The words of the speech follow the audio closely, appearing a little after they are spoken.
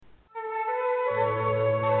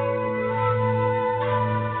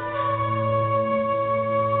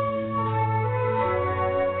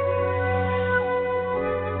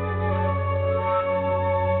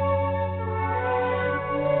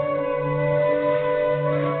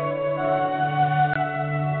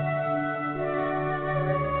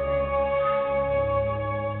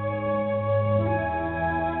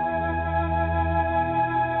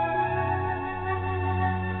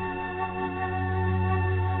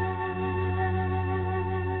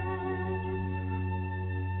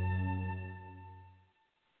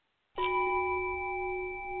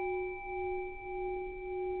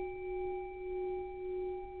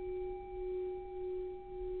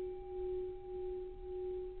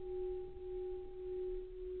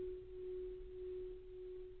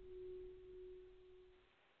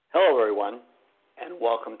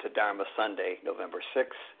welcome to Dharma Sunday, November 6,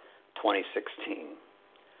 2016.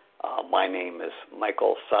 My name is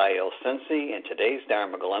Michael Saiyo Sensei, and today's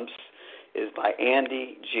Dharma Glimpse is by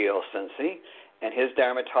Andy Jiyo Sensei, and his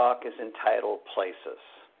Dharma talk is entitled Places.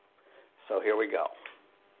 So here we go.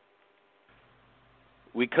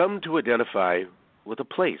 We come to identify with a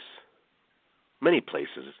place. Many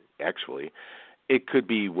places, actually. It could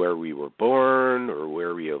be where we were born or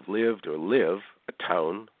where we have lived or live, a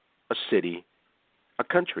town, a city, a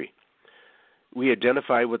country. We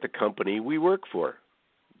identify with the company we work for.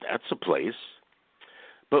 That's a place.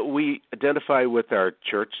 But we identify with our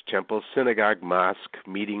church, temple, synagogue, mosque,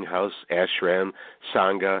 meeting house, ashram,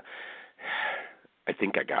 sangha. I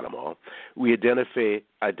think I got them all. We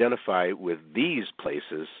identify with these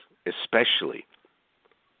places especially.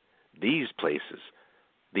 These places,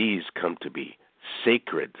 these come to be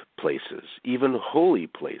sacred places, even holy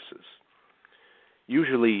places.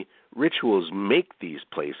 Usually, rituals make these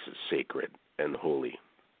places sacred and holy.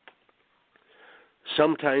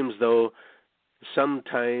 Sometimes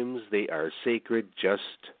they are sacred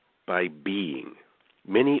just by being.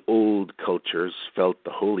 Many old cultures felt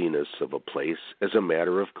the holiness of a place as a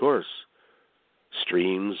matter of course.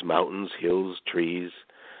 Streams, mountains, hills, trees,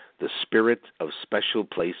 the spirit of special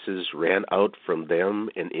places ran out from them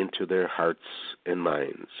and into their hearts and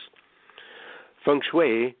minds. Feng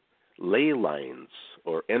Shui, ley lines,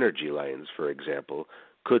 or energy lines, for example,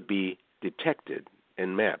 could be detected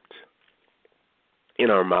and mapped. In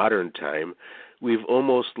our modern time, we've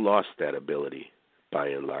almost lost that ability, by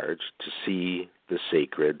and large, to see the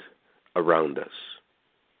sacred around us.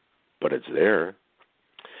 But it's there.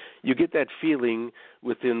 You get that feeling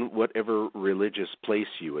within whatever religious place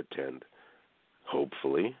you attend,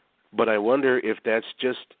 hopefully. But I wonder if that's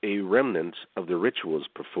just a remnant of the rituals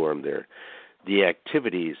performed there, the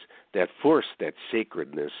activities that force that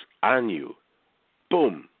sacredness on you.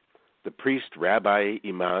 Boom! The priest, rabbi,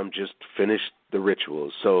 imam just finished the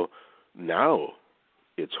rituals, so now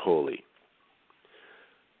it's holy.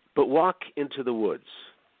 But walk into the woods,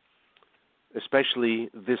 especially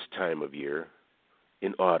this time of year,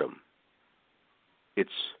 in autumn. It's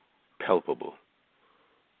palpable.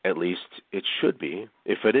 At least it should be.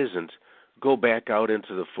 If it isn't, go back out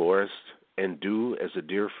into the forest and do as a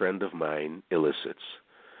dear friend of mine elicits.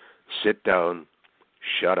 Sit down,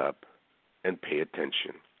 shut up, and pay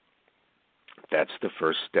attention. That's the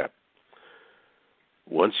first step.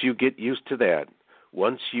 Once you get used to that,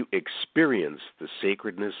 once you experience the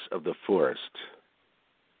sacredness of the forest,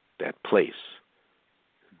 that place,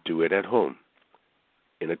 do it at home,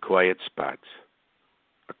 in a quiet spot,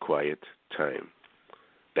 a quiet time.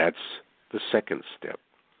 That's the second step.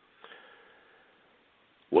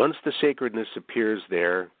 Once the sacredness appears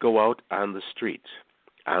there, go out on the street,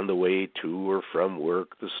 on the way to or from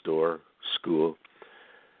work, the store, school.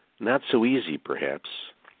 Not so easy, perhaps,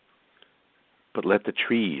 but let the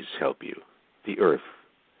trees help you, the earth.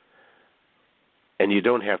 And you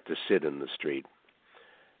don't have to sit in the street.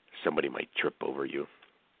 Somebody might trip over you.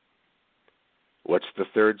 What's the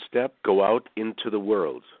third step? Go out into the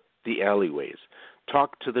world, the alleyways.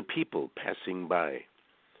 Talk to the people passing by.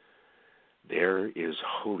 There is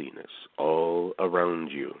holiness all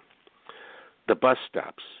around you. The bus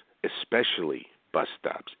stops, especially bus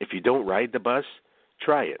stops. If you don't ride the bus,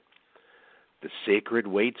 try it. The sacred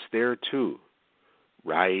waits there too.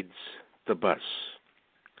 Rides the bus.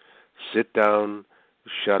 Sit down,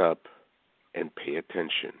 shut up, and pay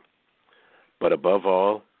attention. But above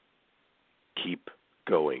all, keep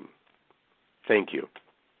going. Thank you.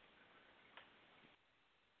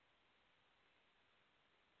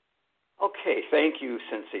 Okay, thank you,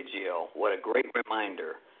 Sensei Jiyo. What a great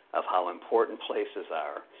reminder of how important places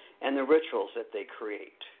are and the rituals that they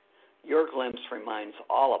create. Your glimpse reminds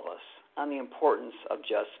all of us on the importance of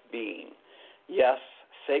just being. Yes,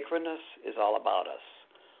 sacredness is all about us.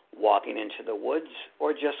 Walking into the woods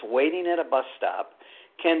or just waiting at a bus stop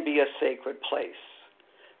can be a sacred place.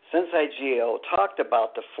 Sensei Jiyo talked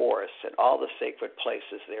about the forest and all the sacred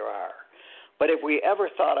places there are. But if we ever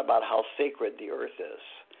thought about how sacred the earth is,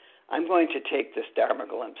 I'm going to take this Dharma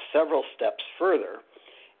Glimpse several steps further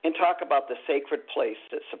and talk about the sacred place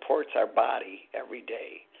that supports our body every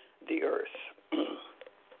day, the earth.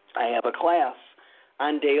 I have a class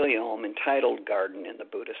on Daily Om entitled Garden in the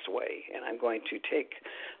Buddhist Way, and I'm going to take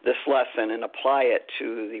this lesson and apply it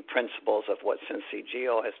to the principles of what Sensei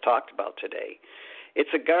Jiyo has talked about today.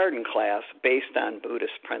 It's a garden class based on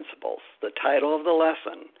Buddhist principles. The title of the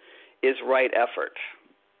lesson is Right Effort.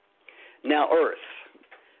 Now, Earth.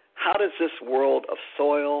 How does this world of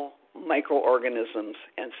soil, microorganisms,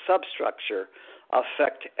 and substructure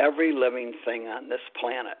affect every living thing on this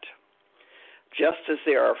planet? Just as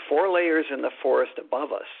there are 4 layers in the forest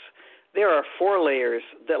above us, there are 4 layers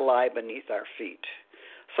that lie beneath our feet.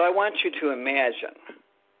 So I want you to imagine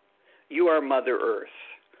you are Mother Earth,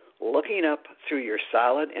 looking up through your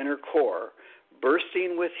solid inner core,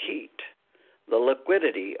 bursting with heat. The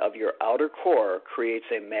liquidity of your outer core creates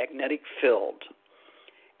a magnetic field,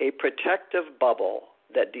 a protective bubble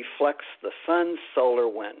that deflects the sun's solar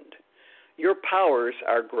wind. Your powers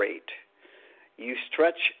are great. You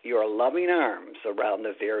stretch your loving arms around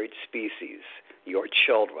the varied species, your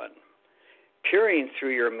children. Peering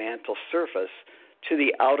through your mantle surface to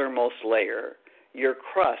the outermost layer, your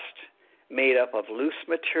crust, made up of loose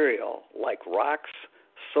material like rocks,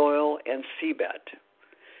 soil, and seabed.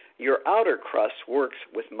 Your outer crust works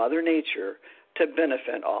with Mother Nature to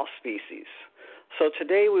benefit all species. So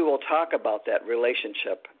today we will talk about that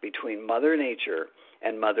relationship between Mother Nature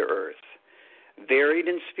and Mother Earth. Varied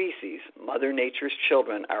in species, Mother Nature's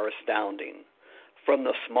children are astounding. From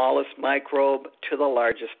the smallest microbe to the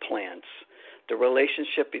largest plants, the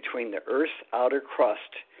relationship between the Earth's outer crust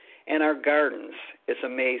and our gardens is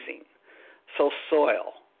amazing. So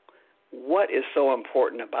soil, what is so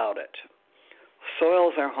important about it?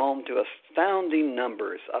 Soils are home to astounding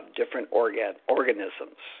numbers of different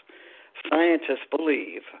organisms. Scientists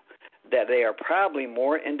believe that they are probably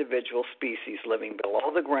more individual species living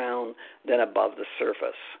below the ground than above the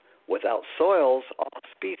surface. Without soils, all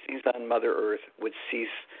species on Mother Earth would cease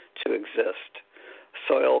to exist.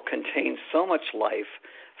 Soil contains so much life,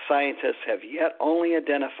 scientists have yet only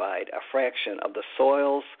identified a fraction of the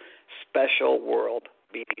soil's special world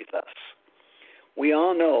beneath us. We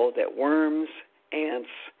all know that worms, ants,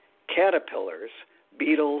 caterpillars,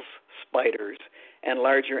 beetles, spiders, and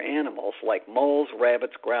larger animals like moles,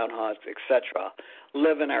 rabbits, groundhogs, etc.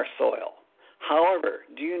 live in our soil. However,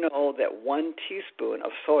 do you know that 1 teaspoon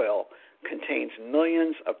of soil contains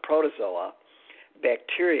millions of protozoa,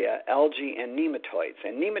 bacteria, algae, and nematoids?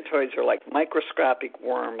 And nematoids are like microscopic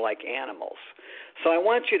worm-like animals. So I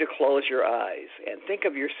want you to close your eyes and think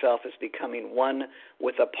of yourself as becoming one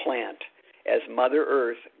with a plant as Mother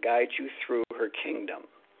Earth guides you through her kingdom.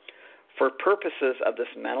 For purposes of this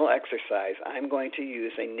mental exercise, I'm going to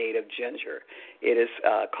use a native ginger. It is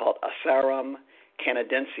called Asarum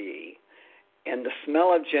canadensis, and the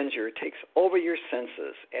smell of ginger takes over your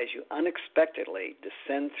senses as you unexpectedly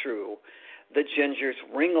descend through the ginger's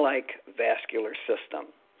ring-like vascular system.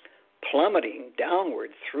 Plummeting downward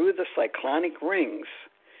through the cyclonic rings,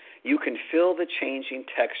 you can feel the changing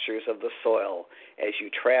textures of the soil as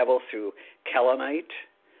you travel through kaolinite,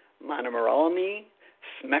 monomeralny,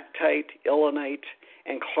 smectite, illonite,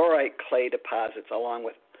 and chlorite clay deposits, along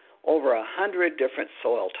with over 100 different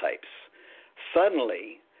soil types.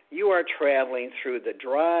 Suddenly, you are traveling through the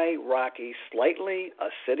dry, rocky, slightly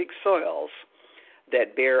acidic soils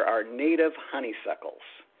that bear our native honeysuckles.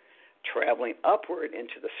 Traveling upward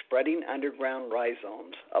into the spreading underground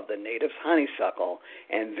rhizomes of the native honeysuckle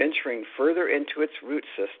and venturing further into its root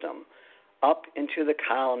system, up into the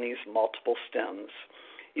colony's multiple stems,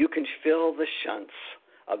 you can feel the shunts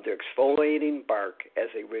of their exfoliating bark as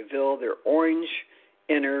they reveal their orange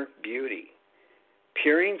inner beauty.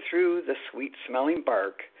 Peering through the sweet-smelling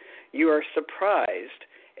bark, you are surprised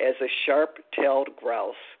as a sharp-tailed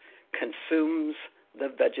grouse consumes the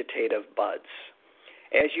vegetative buds.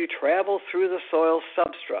 As you travel through the soil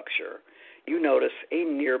substructure, you notice a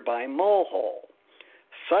nearby mole hole.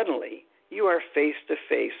 Suddenly, you are face to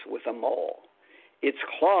face with a mole. Its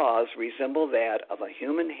claws resemble that of a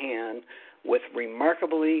human hand with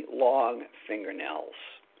remarkably long fingernails.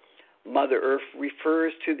 Mother Earth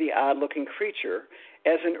refers to the odd-looking creature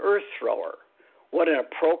as an earth thrower. What an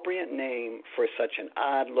appropriate name for such an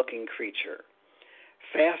odd-looking creature.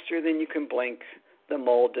 Faster than you can blink, the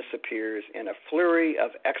mole disappears in a flurry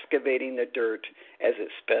of excavating the dirt as it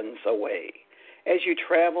spins away. As you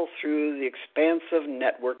travel through the expansive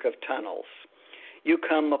network of tunnels, you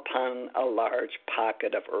come upon a large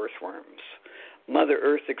pocket of earthworms. Mother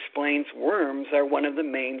Earth explains worms are one of the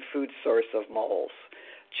main food source of moles.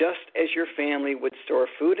 Just as your family would store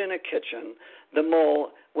food in a kitchen, the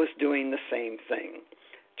mole was doing the same thing.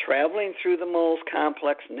 Traveling through the mole's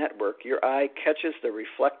complex network, your eye catches the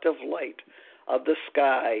reflective light of the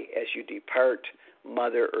sky as you depart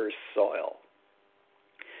Mother Earth's soil.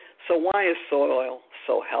 So why is soil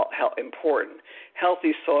so important?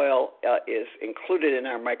 Healthy soil is included in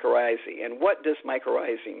our mycorrhizae. And what does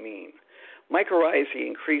mycorrhizae mean? Mycorrhizae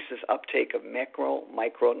increases uptake of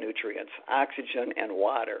micronutrients, oxygen, and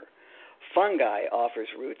water. Fungi offers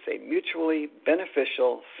roots a mutually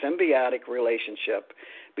beneficial symbiotic relationship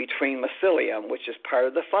between mycelium, which is part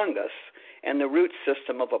of the fungus, and the root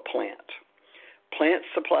system of a plant. Plants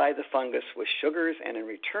supply the fungus with sugars, and in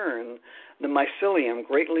return, the mycelium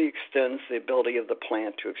greatly extends the ability of the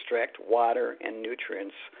plant to extract water and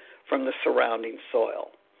nutrients from the surrounding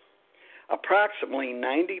soil. Approximately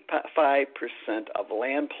 95% of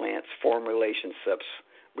land plants form relationships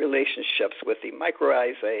with the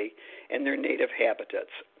mycorrhizae in their native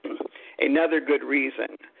habitats. Another good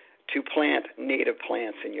reason to plant native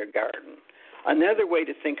plants in your garden. Another way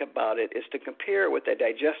to think about it is to compare it with the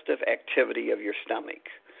digestive activity of your stomach.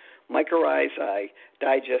 Mycorrhizae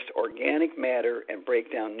digest organic matter and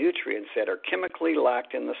break down nutrients that are chemically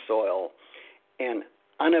locked in the soil and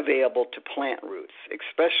unavailable to plant roots,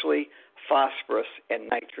 especially phosphorus and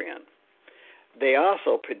nitrogen. They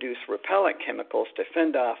also produce repellent chemicals to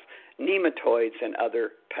fend off nematoids and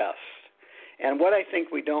other pests. And what I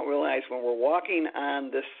think we don't realize when we're walking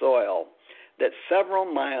on this soil, that several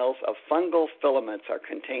miles of fungal filaments are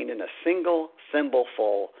contained in a single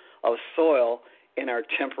thimbleful of soil in our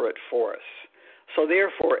temperate forests. So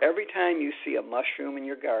therefore, every time you see a mushroom in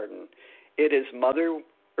your garden, it is Mother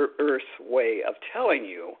Earth's way of telling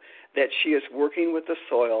you that she is working with the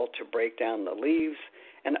soil to break down the leaves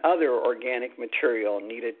and other organic material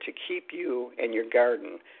needed to keep you and your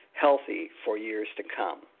garden healthy for years to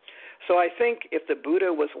come. So I think if the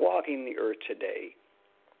Buddha was walking the earth today,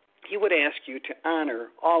 he would ask you to honor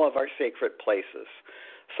all of our sacred places.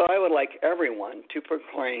 So I would like everyone to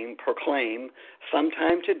proclaim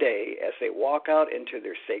sometime today as they walk out into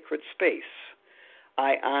their sacred space,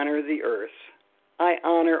 I honor the earth. I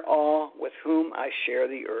honor all with whom I share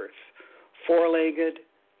the earth, four-legged,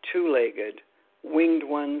 two-legged, winged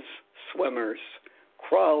ones, swimmers,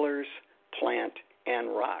 crawlers, plant,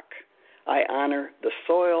 and rock. I honor the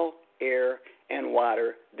soil, air, and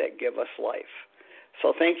water that give us life.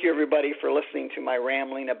 So thank you, everybody, for listening to my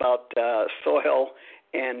rambling about soil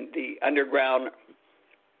and the underground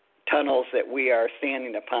tunnels that we are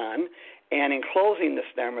standing upon. And in closing this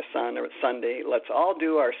Dharma Sunday, let's all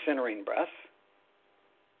do our centering breath.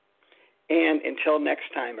 And until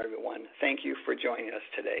next time, everyone, thank you for joining us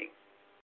today.